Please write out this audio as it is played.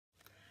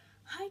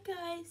Hi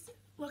guys,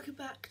 welcome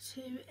back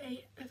to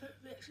another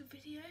reaction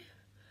video.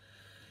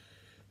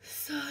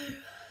 So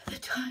the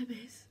time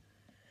is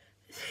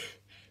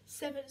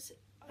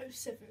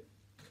 7:07,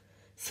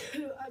 so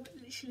I'm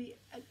literally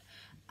an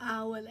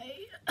hour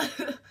late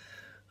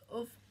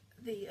of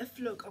the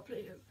vlog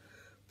uploading,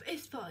 but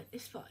it's fine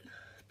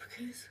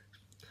because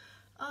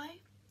I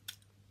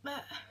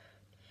met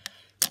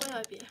my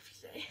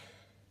IVF today,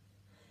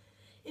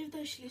 even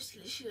though she lives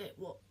literally like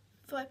what,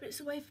 5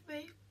 minutes away from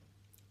me.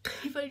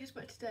 We've only just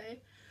met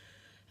today,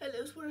 and it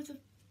was honestly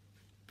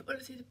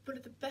one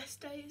of the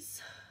best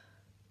days.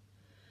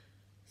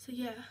 So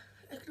yeah,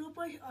 ignore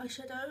my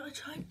eyeshadow. I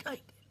tried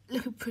like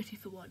looking pretty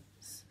for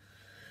once,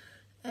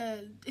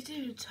 and it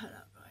didn't even turn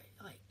out right.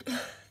 Like,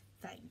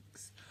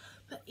 thanks.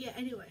 But yeah,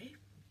 anyway,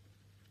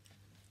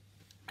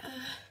 I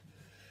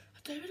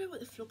don't even know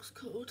what the vlog's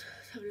called.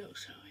 Let's have a look,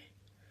 shall we?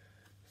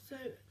 So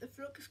the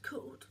vlog is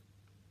called.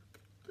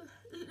 Look,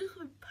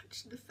 I'm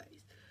punched in the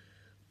face.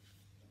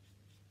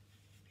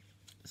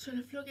 So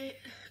the vlog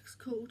is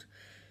called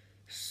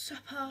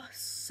Supper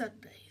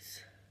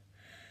Sundays.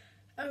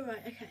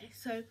 Alright, okay,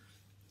 so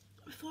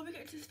before we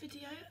get into this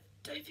video,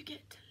 don't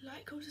forget to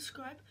like or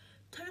subscribe,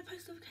 turn on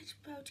post notification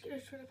bell to get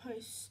notified when I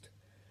post.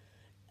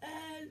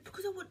 And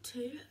because I want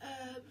to,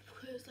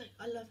 because like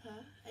I love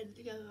her and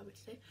the girl I met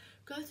today,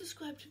 go and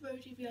subscribe to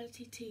Roadtrip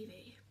Reality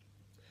TV.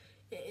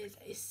 It is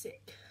a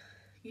sick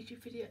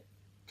YouTube video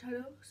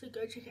channel, so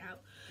go check it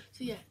out.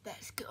 So yeah,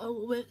 let's get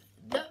on with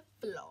the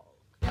vlog.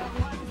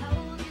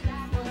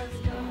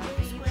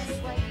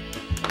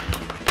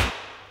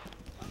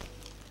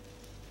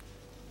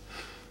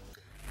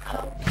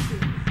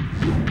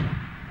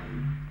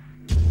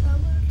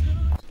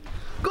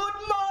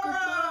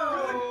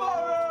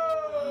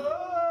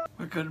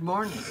 Good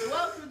morning.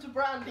 Welcome to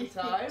Brandy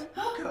Time.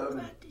 Welcome.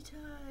 Brandy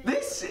time.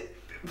 This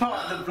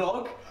part of the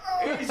vlog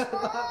is.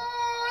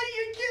 Oh,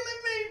 you're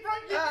killing me,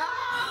 Brandy! No,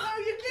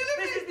 you're killing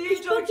me! This is the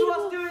intro to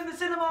us doing the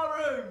cinema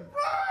room.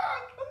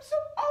 I'm so.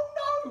 Oh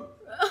no!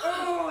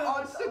 Oh,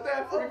 I stood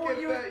there for a good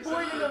 30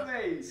 seconds. At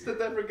me. Stood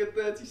there for a good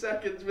 30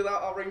 seconds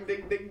without our ring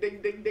ding ding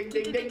ding ding ding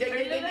ding ding ding ding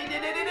ding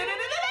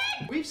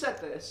ding. We've said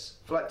this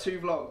for like 2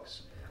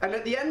 vlogs, and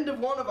at the end of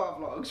one of our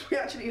vlogs, we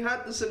actually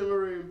had the cinema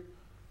room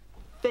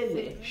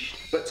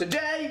finished. But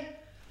today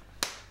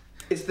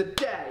is the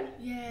day.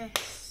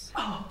 Yes.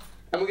 Oh.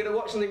 And we're going to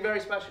watch something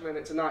very special in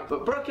it tonight.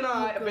 But Brooke and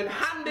I have been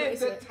handed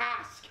the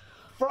task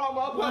from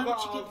up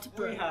above.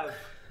 We have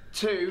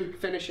to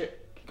finish it.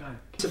 Go.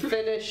 To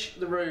finish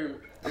the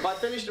room. And by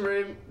finish the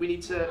room, we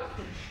need to.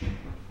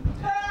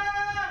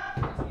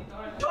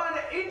 Trying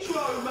to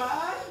intro,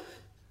 man.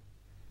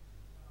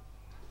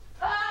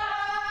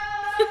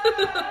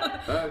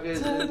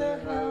 To the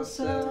house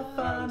of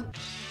fun.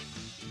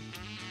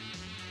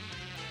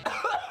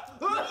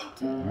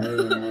 I'm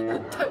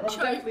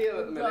definitely ill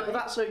at the minute, but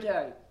that's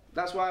okay.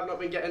 That's why I've not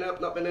been getting up,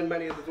 not been in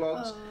many of the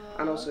vlogs,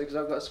 and also because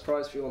I've got a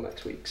surprise for you all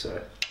next week,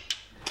 so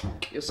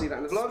you'll see that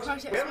in the vlogs.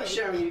 We haven't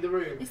shown you the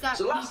room.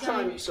 So last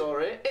time you saw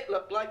it, it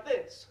looked like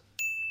this.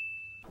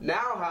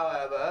 Now,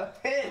 however,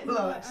 it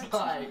looks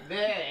like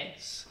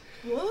this.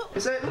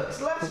 What? So it looks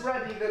less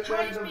ready than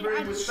when the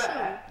room was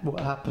bare.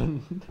 What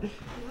happened?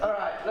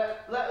 Alright,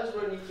 let us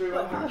run you through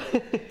what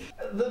happened.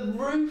 The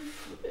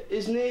roof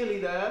is nearly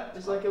there.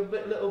 There's like a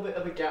little bit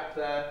of a gap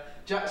there.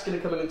 Jack's going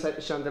to come in and take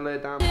the chandelier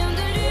down.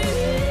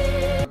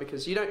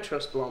 Because you don't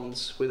trust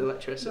blondes with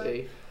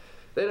electricity. No.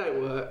 They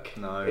don't work.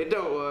 No. It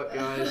don't work,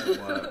 guys. It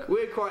doesn't work.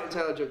 We're quite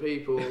intelligent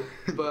people,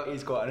 but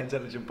he's quite an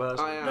intelligent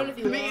person. I am. None of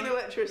you Me and are.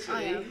 electricity,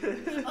 I am.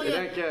 Oh, they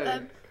yeah. don't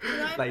go.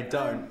 They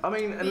don't. I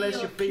mean, unless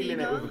you're feeling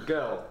it with a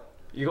girl.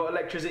 You got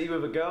electricity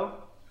with a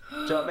girl? Do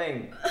you know what I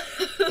mean?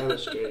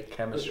 Chemistry.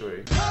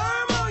 Chemistry.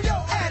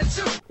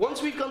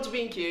 Once we've gone to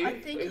B&Q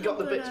and got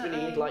the bits we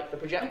need, like the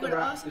projector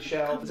rack, the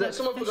shelf.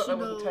 Someone forgot there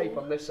was the tape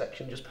on this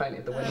section, just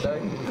painted the window.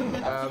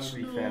 To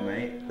be fair,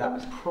 mate,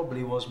 that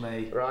probably was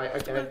me. Right,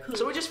 okay.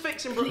 So we're just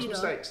fixing Brooke's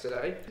mistakes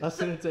today. That's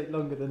going to take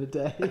longer than a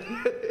day.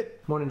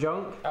 Morning,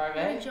 John. Alright,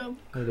 mate. How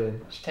you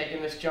doing? Just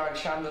taking this giant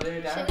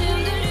chandelier down.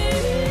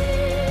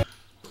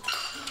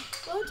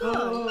 Well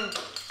done.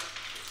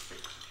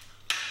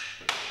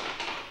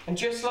 And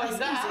just like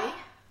that,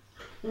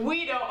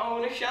 we don't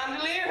own a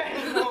chandelier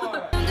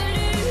anymore.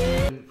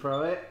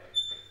 Throw it.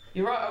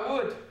 You're right, I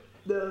would.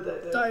 No,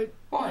 don't. Don't.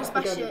 Why?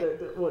 Smash I it.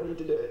 don't want you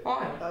to do it.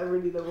 Why? I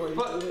really don't want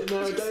you to do it.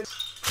 No, don't.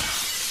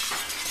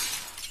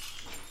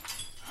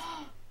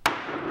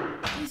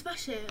 Can you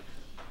smash it?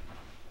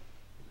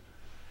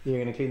 You're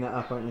going to clean that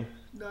up, aren't you?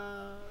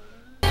 No.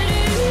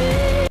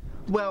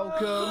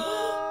 Welcome.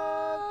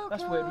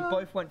 That's weird. We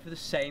both went for the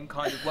same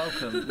kind of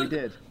welcome. We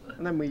did.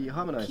 And then we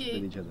harmonised with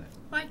Cute. each other.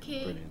 Thank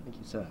you. Brilliant. Thank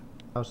you, sir.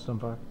 House is on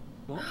fire.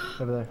 What?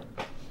 Over there.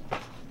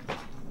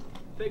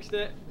 Fixed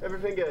it.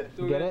 Everything good?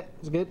 You get it?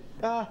 It's good?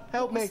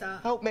 Help me. What's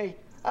that? Help me.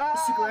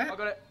 Cigarette? I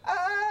got it.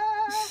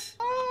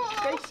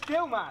 Stay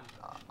still, man.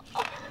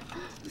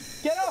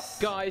 Get off!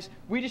 Guys,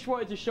 we just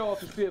wanted to show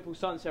off this beautiful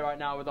sunset right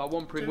now with our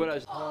Whompering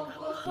Willows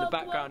in the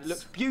background. It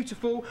looks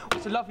beautiful.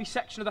 It's a lovely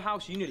section of the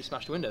house. You nearly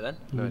smashed the window then.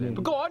 No, I didn't.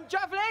 But go on,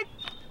 javelin!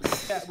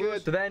 It's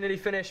good. So they're nearly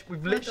finished.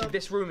 We've literally,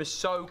 this room is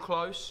so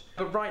close.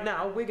 But right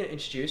now, we're going to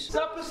introduce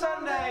Supper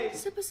Sundays.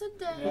 Supper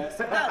Sundays. Yes.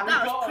 That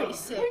was pretty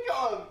sick. We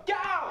got them. Get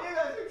out. You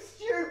guys look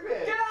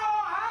stupid. Get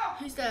out.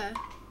 Who's there?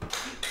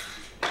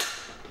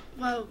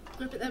 Well,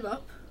 grip them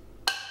up.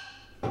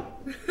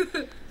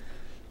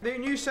 The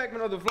new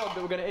segment of the vlog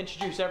that we're going to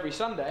introduce every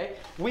Sunday,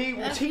 we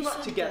will team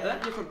up together,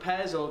 different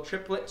pairs or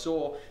triplets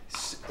or,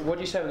 what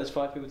do you say when there's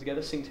 5 people together?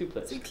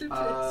 Singtuplets?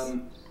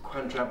 Singtuplets.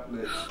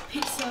 Quadruplets.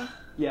 Pizza.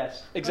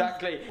 Yes,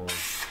 exactly.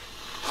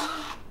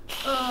 Oh,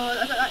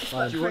 I don't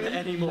like Do you want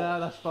any more? No,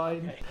 that's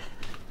fine. Okay.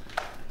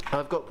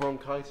 I've got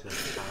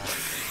bronchitis.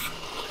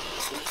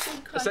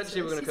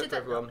 Essentially, we're going to cook for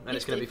everyone and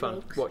it's going to be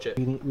fun. Watch it.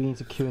 We need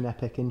to cue an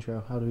epic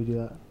intro. How do we do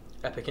that?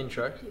 Epic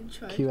intro.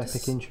 Cue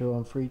epic intro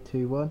on 3,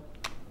 2, 1.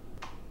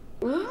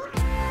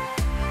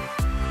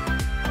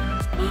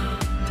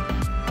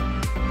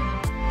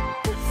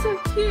 That's so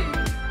cute.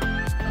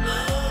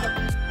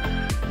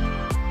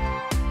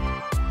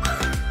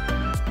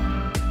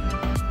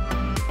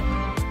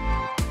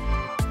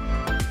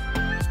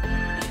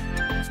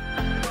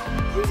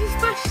 You just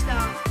smashed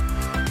that.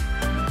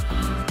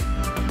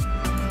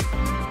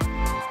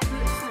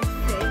 Looks so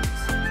fit.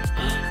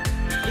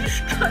 You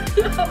just cut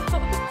it off.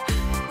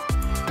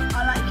 I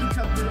like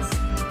cucumbers.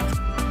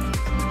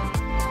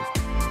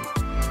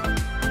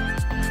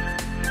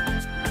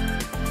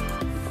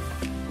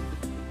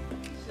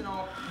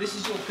 This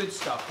is your good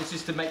stuff. This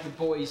is to make the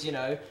boys, you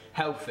know,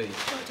 healthy.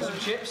 Some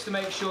chips to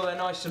make sure they're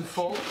nice and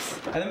full.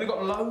 And then we've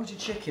got loads of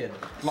chicken.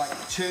 Like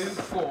 2,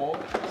 4,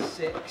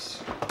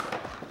 6,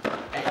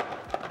 8,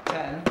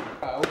 10,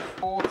 12,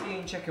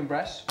 14 chicken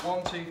breasts.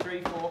 1, 2,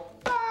 3, 4,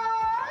 5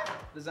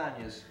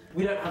 lasagnas.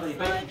 We don't have any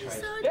baking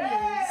trays.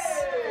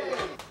 Yay!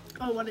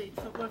 Oh, one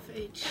for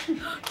each.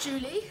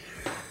 Julie.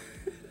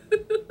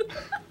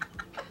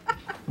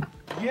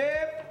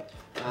 Yep.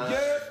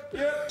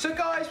 Yep. So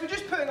guys, we're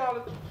just putting our...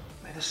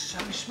 Man, they're so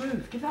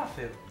smooth. Give that a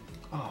feel.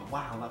 Oh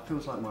wow, that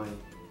feels like my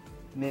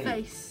knee.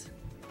 Face.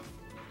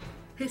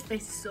 His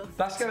face is soft.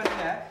 That's going in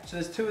there. So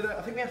there's 2 of those.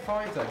 I think we have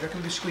 5 though. Do you reckon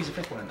we could squeeze a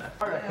 5th one in there?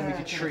 I reckon we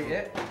could treat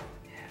it. Yeah,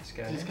 let's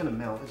go. It's gonna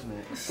melt, isn't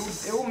it?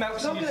 It all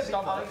melts in your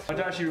stomach. I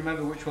don't actually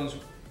remember which ones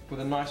were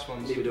the nice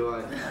ones. Neither do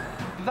I.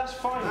 But that's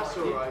fine. That's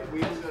alright,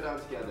 we all go down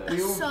together.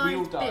 We all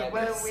die.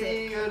 When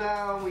we go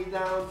down, we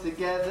down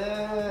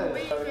together. We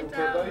So go we'll put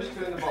down. those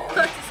 2 in the I bottom.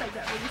 like to say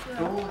that one as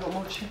Oh, well. we got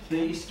more chicken.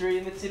 These 3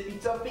 in the tippy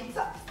toppy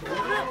top.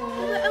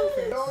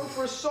 Elvis. We're on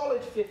for a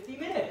solid 50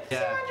 minutes.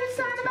 Yeah. 200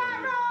 sounds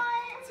about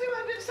right.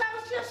 200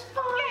 sounds just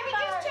fine. Let me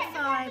just check the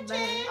Fine, packaging.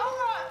 babe. All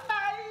right,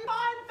 babe.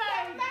 Fine,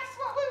 babe. That's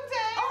what we'll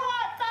do. All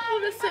right, babe. Oh,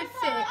 they're so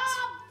fit.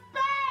 Oh,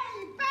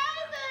 babe, baby.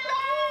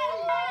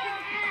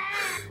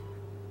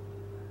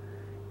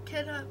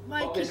 Can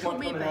Mike, Got you this call one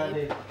me coming babe?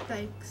 handy.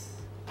 Thanks.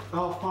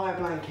 Oh, fire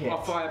blanket.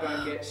 Our fire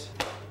blankets.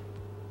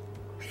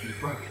 You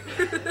broke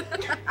it.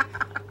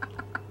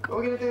 What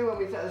are we gonna do when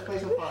we set this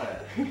place on fire?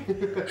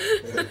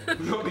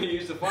 I'm not going to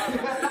use the fire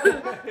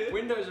blanket.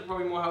 Windows are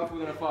probably more helpful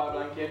than a fire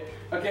blanket.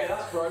 Okay,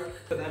 that's broke.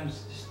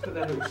 Just put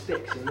them little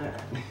sticks in there.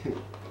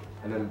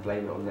 And then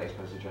blame it on the next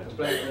person who tries to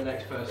Blame it on the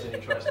next person who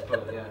tries to pull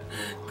it,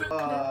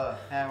 yeah.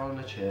 hair on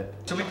the chip.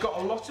 So we've got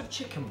a lot of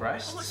chicken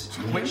breasts,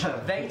 which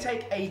they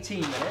take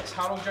 18 minutes.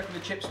 How long do you reckon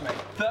the chips make?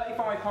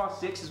 35 past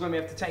 6 is when we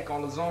have to take our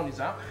lasagnas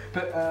out.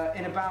 But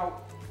in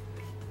about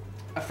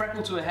a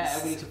freckle to a hair,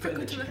 we need to put in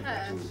the To a chicken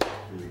hair. breasts.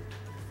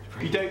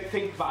 You don't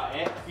think about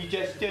it, you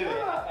just do it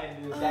at the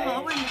end of the Oh, day. I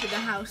want to live in the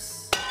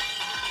house.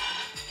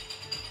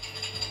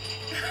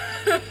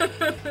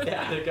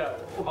 Yeah, there you go.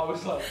 I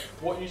was like,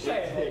 what are you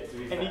saying?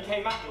 And he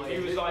came at me, he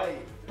was like,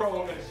 bro,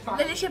 I'm going to smash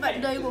They literally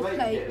have like no more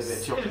plates.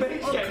 It's Or getting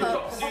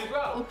cups. to you as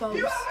well. Or bowls.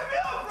 You having me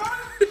up, bro?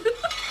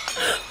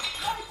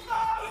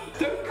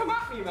 Don't come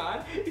at me,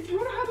 man. If you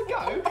want to have a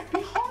go,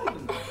 be harder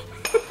than that.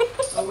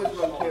 I would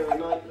run Kira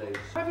Knightley.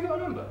 Have you got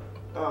a number?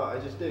 Oh, I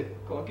just do.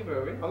 Go on, give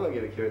her a ring. I'm not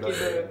giving Kira Give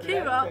her Knightley.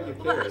 a... Kira, I'm gonna give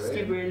Kira what? a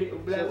Give ring. her a little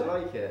She doesn't blow.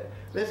 like it.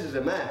 This is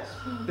a mess.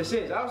 This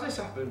is, how's this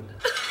happened?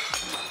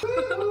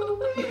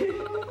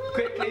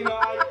 Quickly,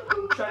 mate.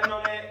 Train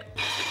on it.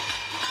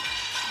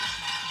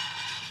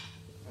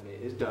 And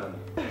it is done.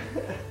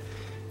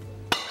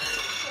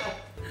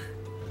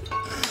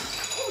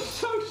 I'm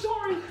so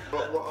sorry.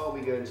 What are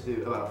we going to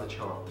do about the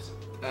chops?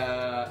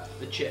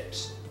 The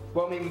chips.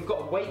 Well, I mean, we've got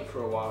to wait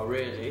for a while,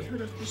 really.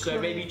 So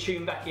maybe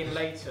tune back in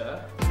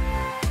later.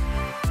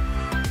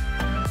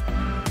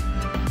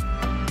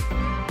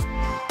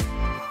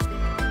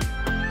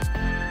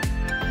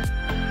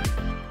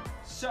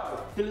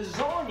 So, the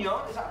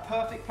lasagna is at a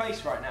perfect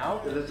place right now.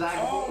 The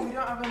lasagna. Oh, we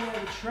don't have any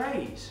other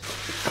trays.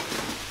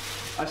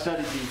 I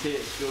studied DT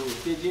at school.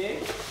 Did you?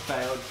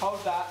 Failed.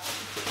 Hold that.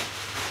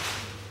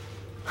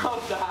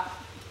 Hold that.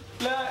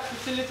 Look,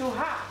 it's a little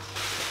hat.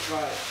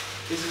 Right,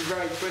 this is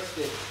very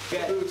twisted.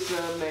 Boots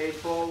are made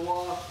for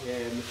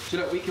walking. So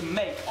look, we can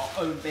make our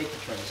own baker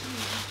trays.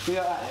 See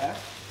like that, yeah?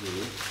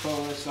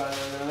 Follow this side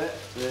a little bit.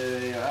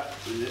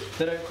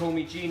 They don't call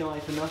me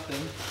G9 for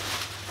nothing.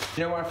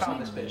 Do you know where I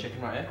found this bit of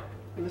chicken right here?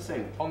 In the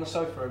sink. On the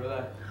sofa over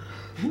there.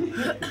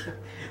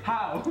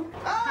 How?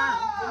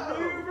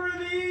 How?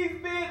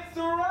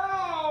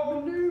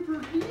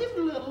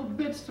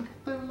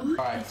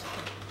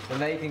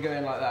 And they can go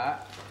in like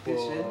that.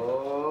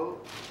 Whoa.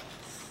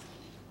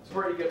 It's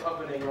pretty good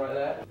opening right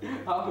there.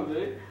 That'll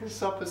do.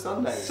 Supper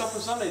Sunday. Supper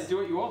Sunday, do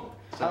what you want.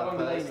 How long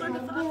do they Kind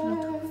need? of why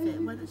don't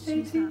you use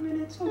 18 that?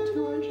 minutes or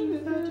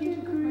 230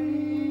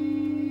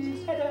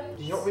 degrees. Did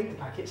you not read the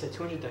packet? It said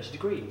 230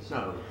 degrees.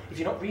 No. If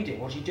you're not reading,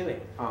 what are you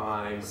doing?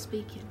 I'm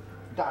Speaking.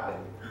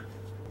 dabbing.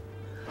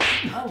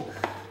 Oh,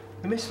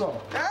 we missed one.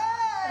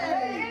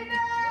 Hey!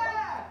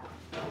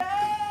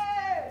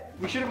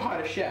 We should have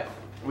hired a chef.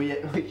 We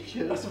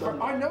should That's have the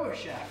done I know a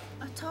chef.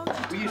 I told you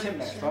to We use him hide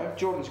next it. time.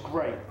 Jordan's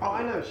great. Oh,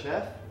 I know a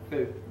chef.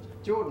 Who?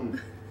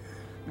 Jordan.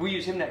 We'll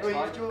use him next We'll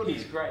time. use Jordan.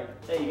 He's great.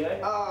 There you go.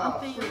 Ah,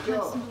 I'll be your sweet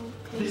job. personal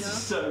cleaner. This is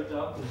so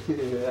dumb.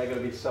 They're gonna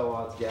be so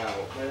hard to get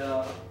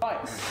out. Right,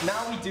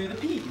 now we do the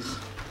peas.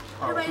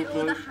 Who ate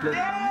all the ham?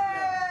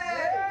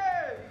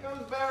 Hey! Here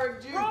comes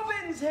Barrack Juice.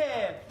 Robin's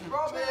here.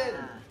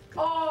 Robin!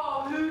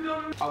 Oh, who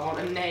done? I want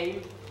a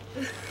name.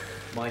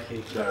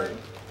 Mikey. Sorry.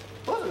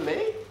 Wasn't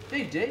me.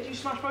 You did. You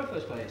smashed both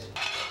those plates.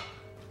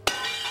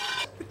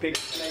 Big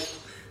snake.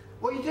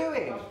 What are you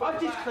doing? I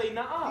just cleaned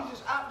that up. You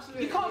just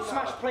absolutely. You can't cleaned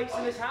smash up. plates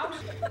in this house.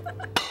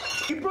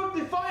 You broke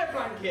the fire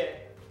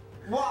blanket.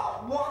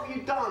 What have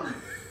you done?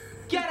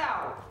 Get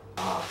out.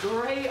 Oh,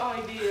 great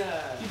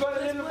idea. You got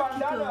a little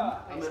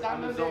bandana. I'm a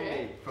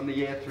zombie from the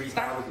year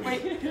 3000.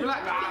 Wait,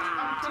 relax.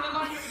 I'm gonna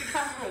line up with the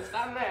camera.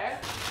 Stand there.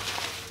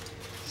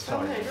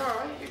 Stand there. You're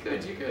alright. You're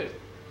good. You're good.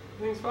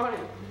 Everything's fine.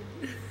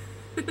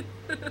 You're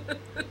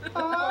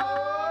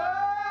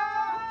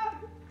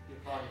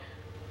fine.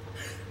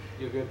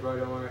 You're good, bro.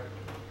 Don't worry.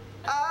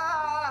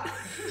 Ah!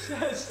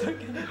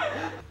 Stuck in it.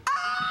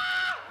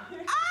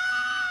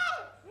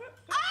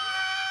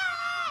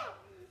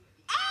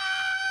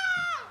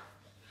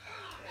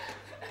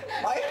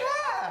 My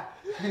hair!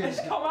 It's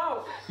come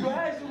out. Your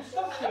hair's all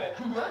stuck to it.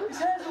 His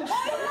hair's all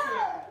stuck to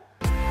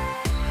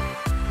it.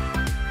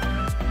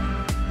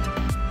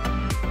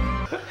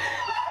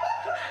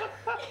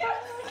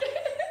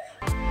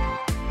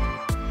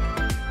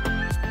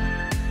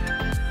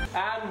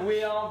 And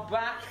we are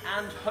back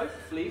and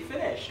hopefully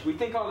finished. We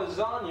think our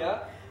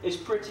lasagna is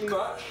pretty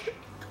much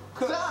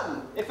cooked.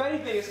 Done! If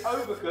anything, it's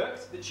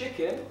overcooked. The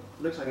chicken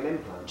Looks like an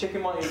implant.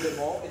 Chicken might need a bit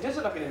more. It does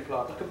look like an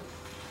implant, like a,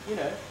 you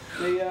know,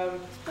 the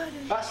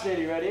that's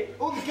nearly ready.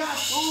 Oh, the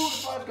gas! Oh, the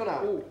fire's gone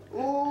out. Ooh.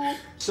 Ooh.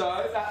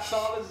 So that's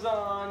our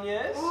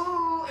lasagnas.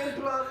 Ooh,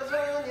 implant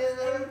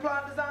lasagna.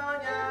 Implant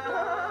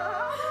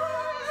lasagna.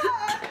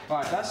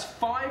 Right, that's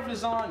 5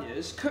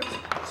 lasagnas cooked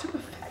to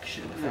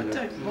perfection.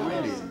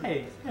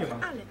 Hey, man.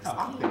 Alex, I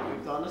think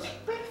we've done a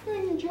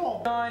spiffing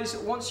job. Guys,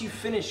 once you've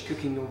finished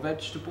cooking your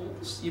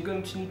vegetables, you're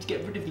going to need to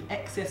get rid of the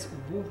excess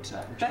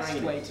water. The best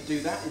Drain way it. to do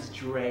that is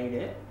drain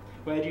it.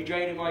 Where do you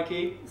drain it,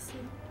 Mikey?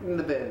 In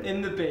the bin.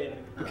 In the bin,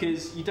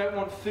 because you don't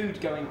want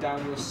food going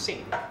down your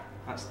sink.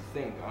 That's the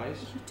thing, guys.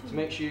 So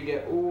make sure you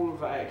get all of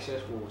that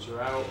excess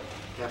water out.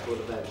 Careful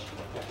with the veg.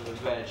 After the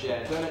veg,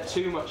 yeah. Don't let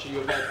too much of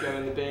your veg go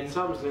in the bin,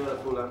 Some's gonna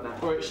fall out now.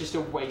 or it's just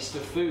a waste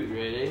of food,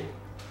 really.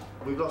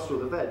 We've lost all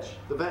the veg.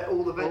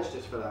 All the veg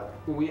just fell out.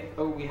 We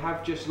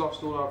have just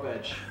lost all our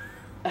veg.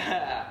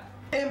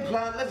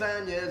 Implant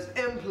lasagnas.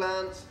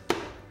 Implants.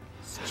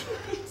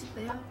 stupid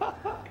they are.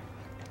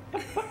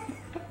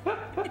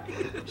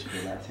 Should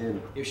fill that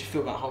in. You should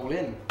fill that hole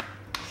in.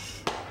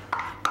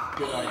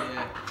 Good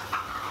idea.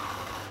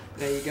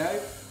 There you go.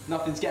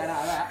 Nothing's getting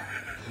out of that.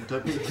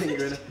 Don't put your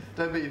finger in it.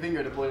 Don't put your finger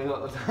in a boiling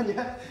hot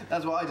lasagna.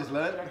 That's what I just Do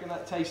you learned. reckon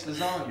that tastes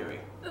lasagna-y?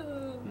 Do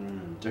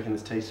you reckon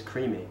this tastes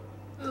creamy?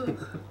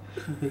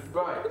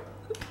 Right.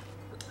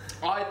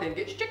 I think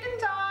it's chicken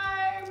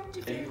time.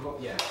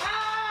 Yeah.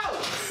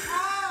 Ow!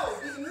 Ow!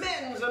 These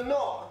mittens are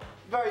not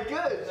very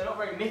good. They're not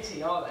very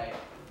mitty, are they?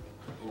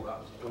 Oh, that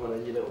was Come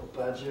on, you little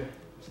badger.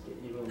 Let's get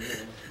you on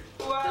there.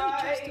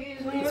 Wise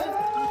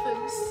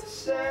men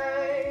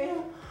say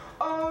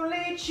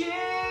only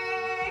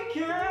chicken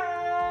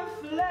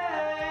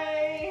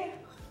fillet.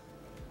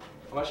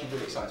 I'm actually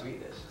really excited to eat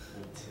this.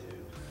 Me too.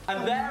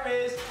 And there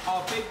is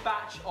our big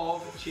batch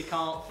of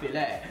chicken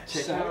fillet.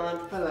 Chicken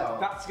fillet.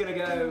 That's gonna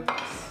go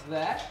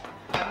there.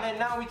 And then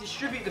now we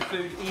distribute the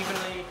food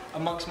evenly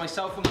amongst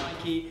myself and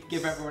Mikey,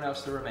 give everyone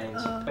else the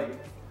remains. Wait,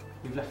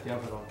 we've left the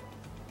oven on.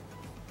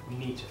 We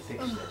need to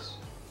fix this.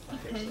 I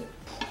fixed it.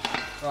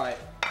 Right,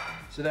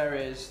 so there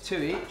is 2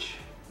 each.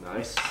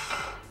 Nice.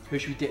 Who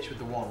should we ditch with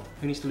the 1?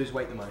 Who needs to lose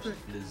weight the most?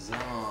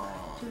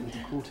 Lasagna. Into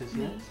quarters,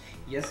 yeah?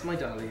 Yes, my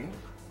darling.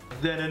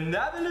 Then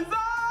another lasagna!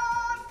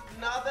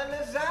 Another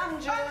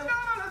lasagna.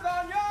 Another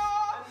lasagna!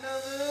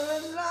 Another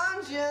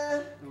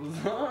lasagna.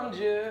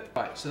 Lasagna.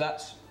 Right, so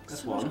that's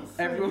one.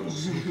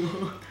 Everyone's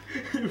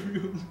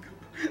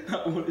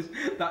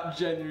that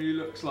genuinely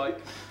looks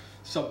like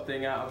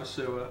something out of a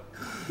sewer.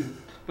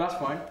 That's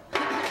fine.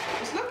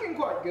 It's looking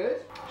quite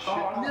good.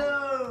 Oh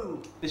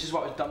No! This is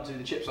what was done to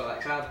the chips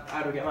like that. So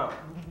how do we get them out?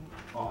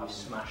 Oh, I've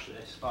smashed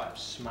this. I've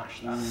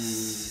smashed that.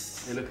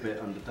 They look a bit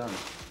underdone.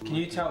 Can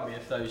you tell me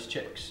if those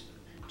chips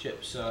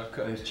are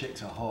cooked? Those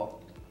chicks are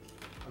hot.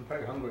 I'm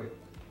very hungry.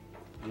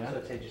 Yeah? So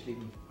they just leave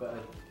them, but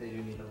they do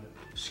need them.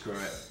 Screw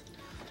it.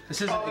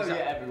 This isn't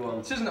everyone.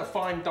 This isn't a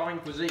fine dine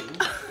cuisine.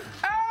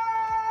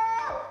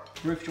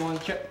 Ruth, do you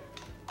want a chip?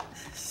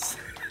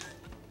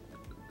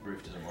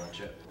 Ruth doesn't want a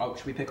chip. Oh,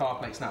 should we pick our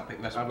plates now? Pick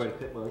the best one. I've already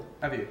picked mine.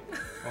 Have you?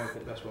 I want to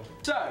pick the best one.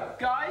 So,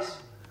 guys,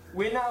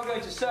 we're now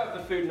going to serve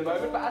the food in a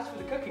moment, but as for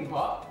the cooking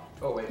part...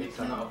 Oh wait, he's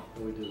done off.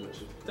 Oh, we did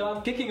actually.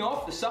 Done. Kicking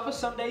off the Supper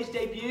Sundays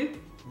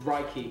debut,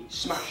 Reiki.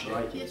 Smash it.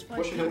 Reiki. Yes,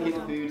 What's your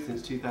cooking food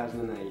since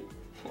 2008?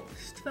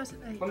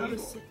 2008, When I were you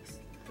was born? 6.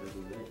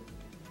 2008.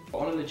 But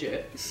on a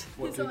legit,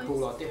 what do we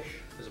call our dish?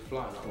 There's a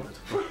fly on that one.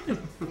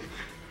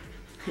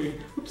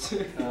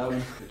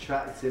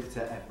 Attractive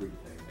to everything.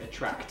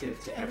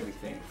 Attractive to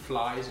everything.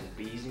 Flies and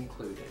bees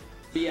included.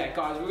 But yeah,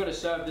 guys, we're going to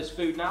serve this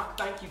food now.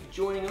 Thank you for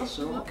joining us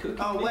on cooking.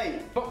 Oh,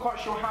 wait. Not quite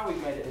sure how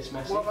we've made it this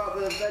messy. What about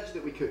the veg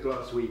that we cooked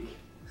last week?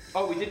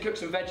 Oh, we did cook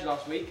some veg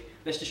last week.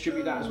 Let's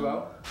distribute that as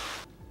well.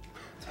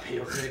 It's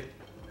PLC.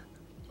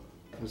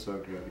 I'm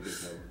sorry, I did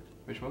that.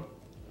 Which one?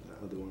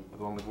 That other one. The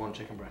one with one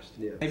chicken breast.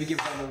 Yeah. Maybe give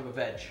them all the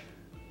veg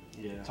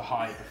Yeah. to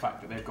hide the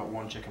fact that they've got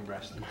one chicken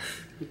breast.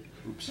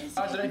 Oops. Yes,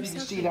 I don't know if you can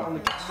see that on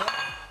the camera,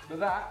 but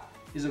that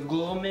is a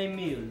gourmet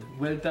meal.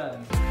 Well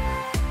done.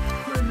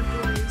 We're in the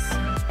boys.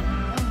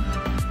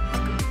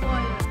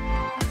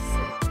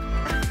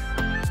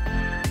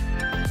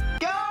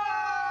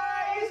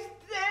 Guys,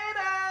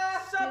 dinner!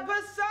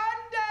 Supper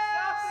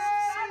Sundays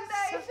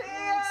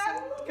here!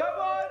 Come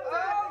on!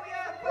 Oh,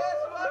 yeah,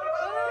 first one!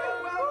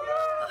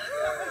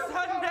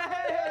 Supper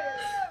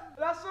Sundays!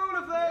 That's all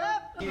of them!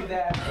 You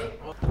there, mate?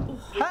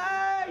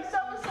 Hey!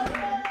 Supper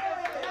Sundays!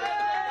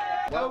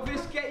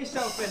 Elvis, get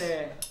yourself in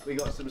here. We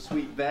got some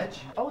sweet veg.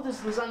 Oh, there's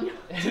lasagna.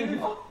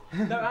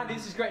 No, Andy,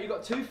 this is great. You've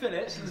got 2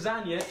 fillets,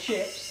 lasagna,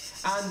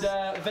 chips, and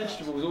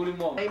vegetables all in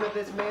one. Name of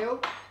this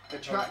meal?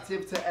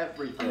 Attractive to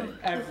everything.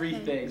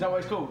 Everything. Is that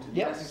what it's called?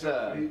 Yes,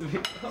 sir.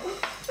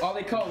 Are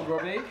they cold,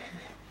 Robbie?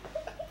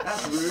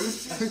 That's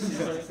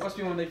rude. Must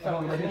be when they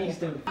found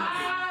them.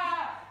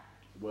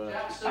 Word.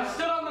 I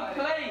stood on the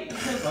plate!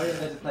 Oh yeah,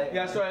 there's a plate.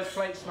 Yeah, sorry, there's a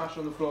plate smashed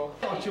on the floor.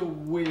 Such a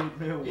weird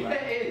meal, Yeah, man.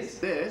 it is.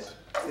 This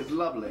is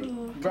lovely.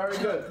 Very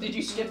good. Did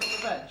you skip the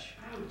veg?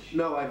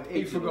 No, I've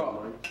eaten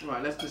forgot. mine.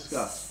 Right, let's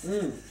discuss.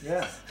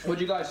 Yeah. What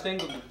do you guys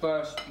think of the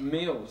first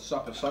meal,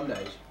 Supper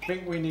Sundays? I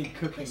think we need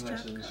cooking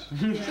lessons.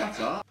 Shut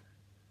up.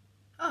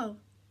 Oh.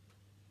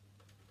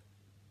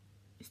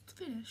 It's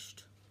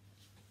finished.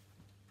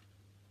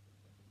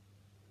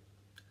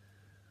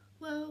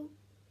 Well,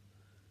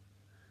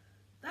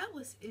 that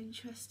was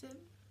interesting.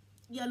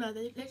 Yeah, no,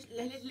 they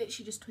literally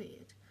just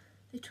tweeted.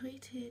 They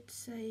tweeted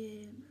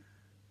saying,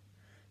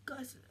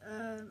 guys,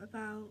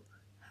 about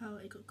how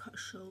it got cut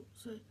short,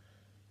 so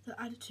they'll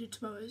add it to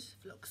tomorrow's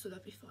vlog, so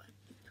that'll be fine.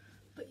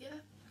 But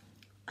yeah,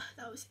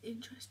 that was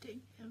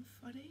interesting and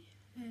funny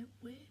and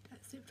weird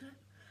at the same time.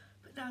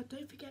 But now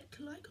don't forget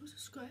to like or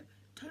subscribe,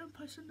 turn on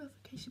post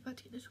notification bell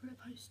to get notified when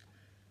I post.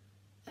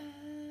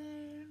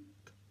 And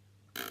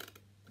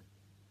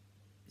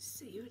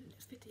see you in the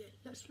next video.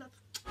 Lots of love.